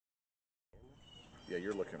Yeah,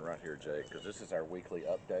 you're looking right here, Jake, because this is our weekly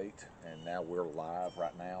update, and now we're live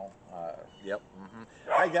right now. Yep.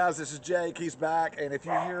 Hey guys, this is Jake. He's back, and if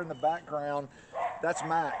you hear in the background, that's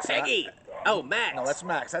Max. Peggy! Oh, Max. No, that's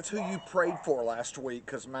Max. That's who you prayed for last week,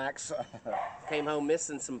 because Max Came home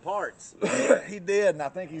missing some parts. he did, and I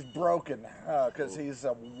think he's broken because he's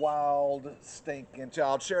a wild, stinking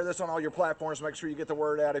child. Share this on all your platforms. Make sure you get the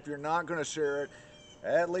word out. If you're not going to share it,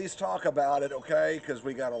 at least talk about it, okay? Because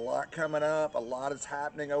we got a lot coming up. A lot is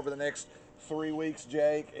happening over the next 3 weeks,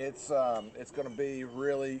 Jake. It's going to be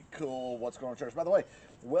really cool what's going on in church. By the way,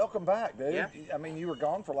 welcome back, dude. Yeah. I mean, you were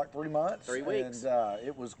gone for like 3 months. 3 weeks. And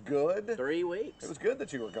it was good. 3 weeks. It was good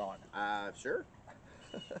that you were gone. Sure.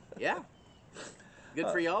 Yeah. Good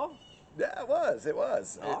for y'all? Yeah, it was. It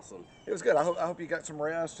was. Awesome. It was good. I hope you got some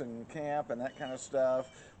rest and camp and that kind of stuff.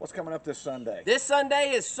 What's coming up this Sunday? This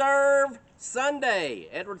Sunday is Serve Sunday.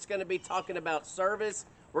 Edward's going to be talking about service.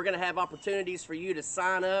 We're going to have opportunities for you to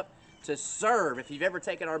sign up to serve. If you've ever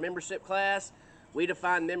taken our membership class, we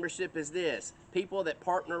define membership as this: people that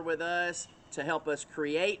partner with us to help us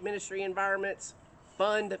create ministry environments,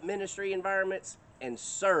 fund ministry environments, and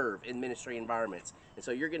serve in ministry environments. And so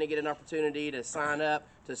you're going to get an opportunity to sign up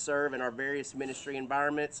to serve in our various ministry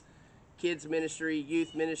environments: kids ministry,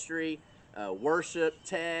 youth ministry, worship,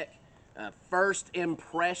 tech, first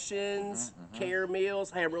impressions, care meals.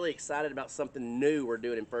 Hey, I'm really excited about something new we're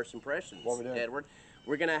doing in First Impressions, What we doing? Edward.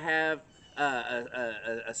 We're going to have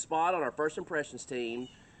a spot on our First Impressions team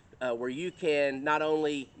where you can not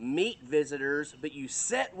only meet visitors, but you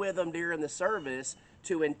sit with them during the service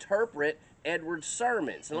to interpret Edward's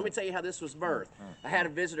sermons. And let me tell you how this was birthed. I had a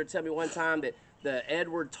visitor tell me one time that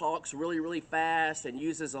Edward talks really, really fast and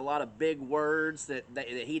uses a lot of big words that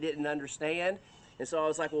he didn't understand. And so I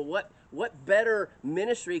was like, well, what better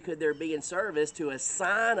ministry could there be in service to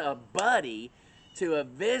assign a buddy to a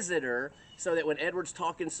visitor so that when Edward's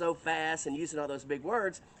talking so fast and using all those big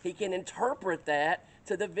words, he can interpret that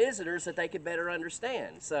to the visitors that they could better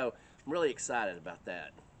understand. So I'm really excited about that.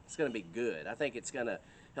 It's going to be good. I think it's going to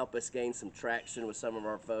help us gain some traction with some of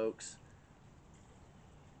our folks.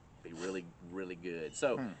 Be really, really good.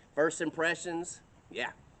 So, First Impressions,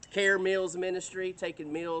 yeah. Care Meals Ministry,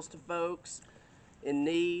 taking meals to folks in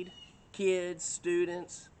need, kids,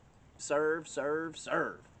 students. Serve, serve,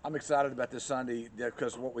 serve. I'm excited about this Sunday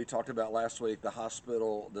because what we talked about last week, the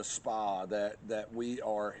hospital, the spa, that we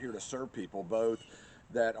are here to serve people, both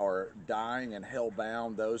that are dying and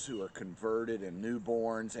hell-bound, those who are converted and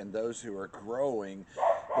newborns, and those who are growing.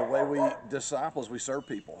 The way we disciples, we serve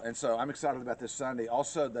people. And so I'm excited about this Sunday.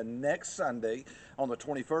 Also, the next Sunday, on the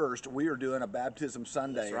 21st, we are doing a baptism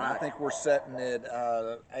Sunday. That's right. And I think we're setting it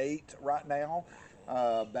 8 right now.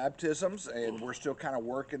 Baptisms, and we're still kind of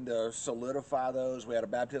working to solidify those. We had a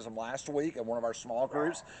baptism last week, and one of our small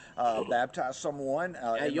groups baptized someone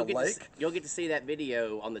in the lake. You'll get to see that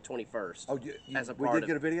video on the 21st. Oh, we did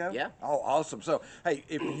get a video? Yeah. Oh, awesome. So, hey,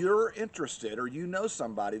 if you're interested or you know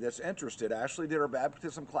somebody that's interested, Ashley did her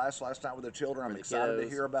baptism class last night with the children. I'm excited to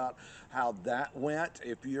hear about how that went.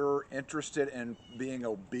 If you're interested in being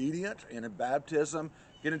obedient in a baptism,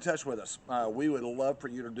 get in touch with us. We would love for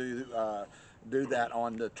you to do that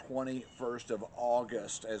on the 21st of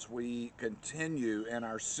August as we continue in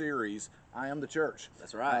our series, I Am the Church.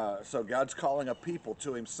 That's right. So God's calling a people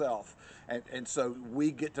to himself. And so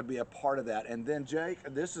we get to be a part of that. And then, Jake,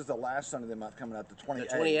 this is the last Sunday of the month coming up, the 28th.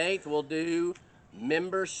 The 28th, we'll do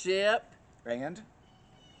membership. And?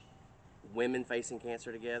 Women Facing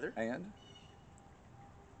Cancer Together. And?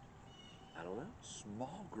 I don't know.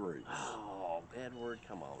 Small groups. Oh, Edward,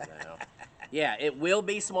 come on now. Yeah, it will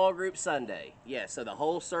be small group Sunday. Yeah, so the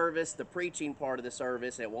whole service, the preaching part of the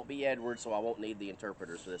service, it won't be Edward, so I won't need the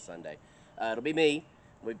interpreters for this Sunday. It'll be me.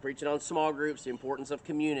 We'll be preaching on small groups, the importance of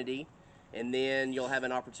community, and then you'll have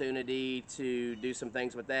an opportunity to do some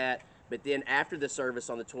things with that. But then after the service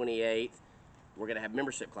on the 28th, we're going to have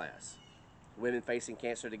membership class. Women Facing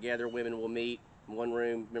Cancer Together. Women will meet in one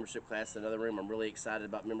room, membership class in another room. I'm really excited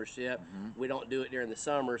about membership. We don't do it during the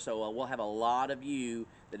summer, so we'll have a lot of you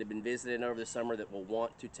that have been visiting over the summer that will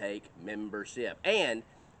want to take membership. And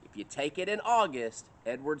if you take it in August,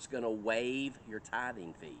 Edward's going to waive your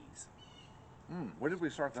tithing fees. When did we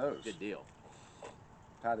start those? Good deal.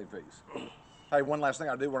 Tithing fees. Hey, one last thing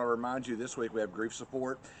I do want to remind you, this week we have grief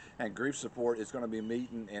support, and grief support is going to be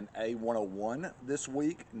meeting in A101 this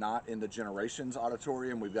week, not in the Generations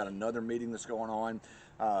Auditorium. We've got another meeting that's going on.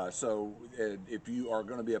 So if you are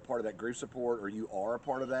going to be a part of that grief support, or you are a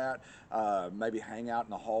part of that, maybe hang out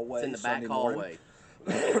in the hallway It's in the Sunday back morning hallway.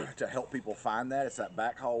 to help people find that. It's that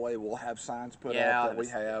back hallway. We'll have signs put Yeah, up that we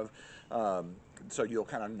have. so you'll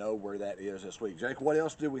kind of know where that is this week. Jake, what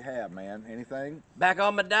else do we have, man? Anything? Back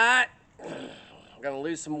on my diet. I'm gonna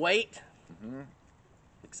lose some weight.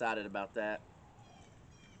 Excited about that.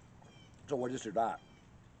 So what is your diet?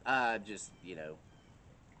 Just,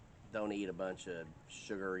 don't eat a bunch of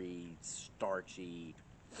sugary, starchy,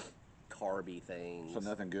 carby things. So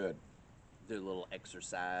nothing good. Do a little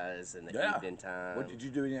exercise in the evening time. What, did you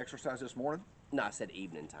do any exercise this morning? No, I said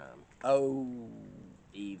evening time. Oh.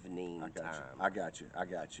 Evening time. I got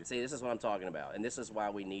you. See, this is what I'm talking about, and this is why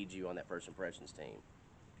we need you on that First Impressions team.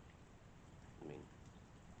 I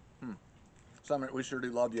mean, Summer, we sure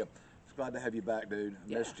do love you. It's glad to have you back, dude.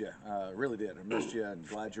 I missed you. Really did. I missed you, and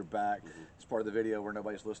glad you're back. It's part of the video where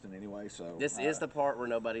nobody's listening anyway. So this is the part where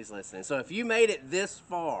nobody's listening. So if you made it this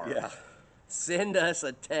far, send us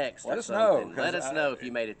a text. Let or us something. know. Let us know if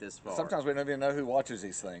you made it this far. Sometimes we don't even know who watches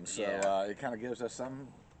these things, so it kind of gives us some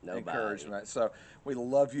encouragement. So we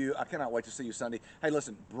love you. I cannot wait to see you Sunday. Hey,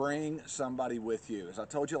 listen, bring somebody with you. As I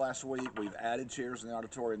told you last week, we've added chairs in the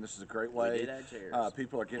auditorium. This is a great way. We did add chairs.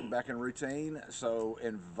 People are getting back in routine, so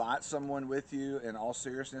invite someone with you. In all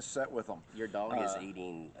seriousness, sit with them. Your dog is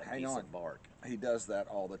eating a piece of bark. He does that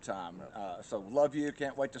all the time. So love you.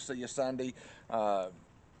 Can't wait to see you Sunday,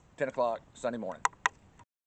 10 o'clock Sunday morning.